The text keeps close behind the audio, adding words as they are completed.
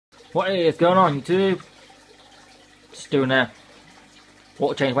What is going on, YouTube? Just doing a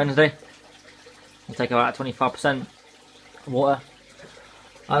water change Wednesday. We'll take about 25% water.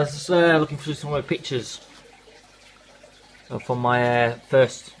 I was looking for some more pictures from my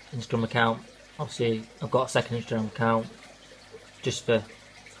first Instagram account. Obviously, I've got a second Instagram account just for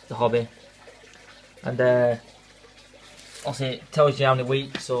the hobby, and obviously it tells you how many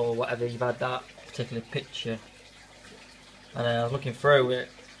weeks or whatever you've had that particular picture. And I was looking through it,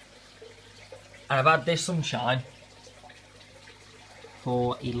 and I've had this sunshine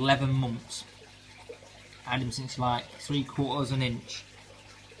for 11 months. I had him since like 3/4 of an inch.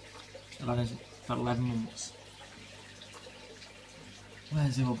 I've had him for 11 months.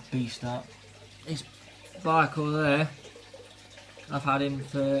 Where's the old beast at? This bike over there, I've had him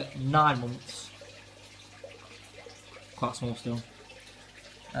for 9 months. Quite small still.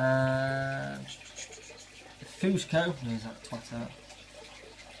 The Fusco, where's that twat out?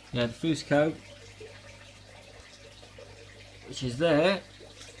 Yeah, the Fusco, which is there.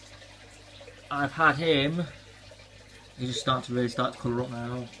 I've had him, he's just starting to really start to colour up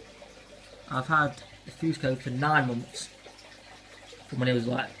now. I've had the Fusco for 9 months, from when he was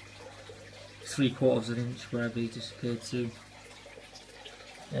like 3/4 of an inch, wherever he disappeared to.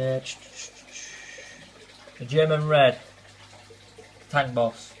 The German Red Tank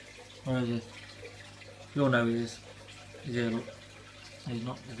Boss. Where is he? You all know he is. He's here, look. He's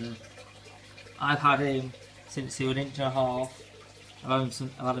not there. I've had him since he was 1.5 inches.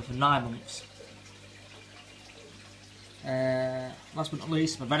 I've had him for 9 months. Last but not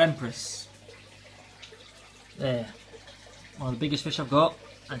least, my Red Empress. There. One of the biggest fish I've got,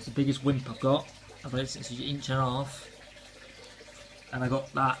 and it's the biggest wimp I've got. I've had it since he was 1.5 inches. And I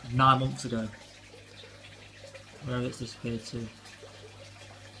got that 9 months ago. Wherever it's disappeared to.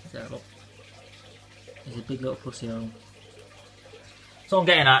 There, look. There's a big little pussy hole. So what I'm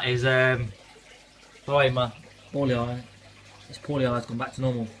getting at is, sorry, my poorly eye, this poorly eye's gone back to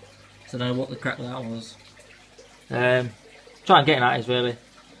normal. So I don't know what the crap that was. Try and getting at is really,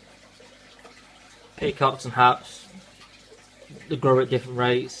 Peacocks and Haps, they grow at different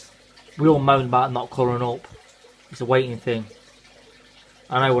rates. We all moan about not colouring up. It's a waiting thing.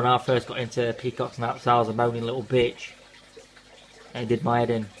 I know when I first got into Peacocks and Haps, I was a moaning little bitch, and it did my head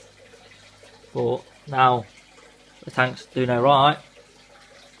in. But now the tank's doing alright.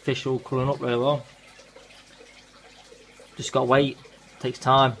 Fish all colouring up really well. Just gotta wait. It takes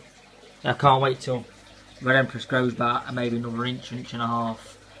time. I can't wait till Red Empress grows back maybe another 1.5 inches.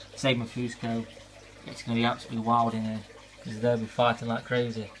 Same with Fusco. It's gonna be absolutely wild in here because they'll be fighting like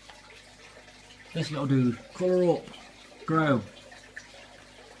crazy. This little dude, colour up, grow.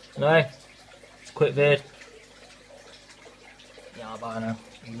 So anyway, it's a quick vid. Yeah, I'll buy now.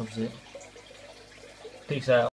 He loves it. Peace out.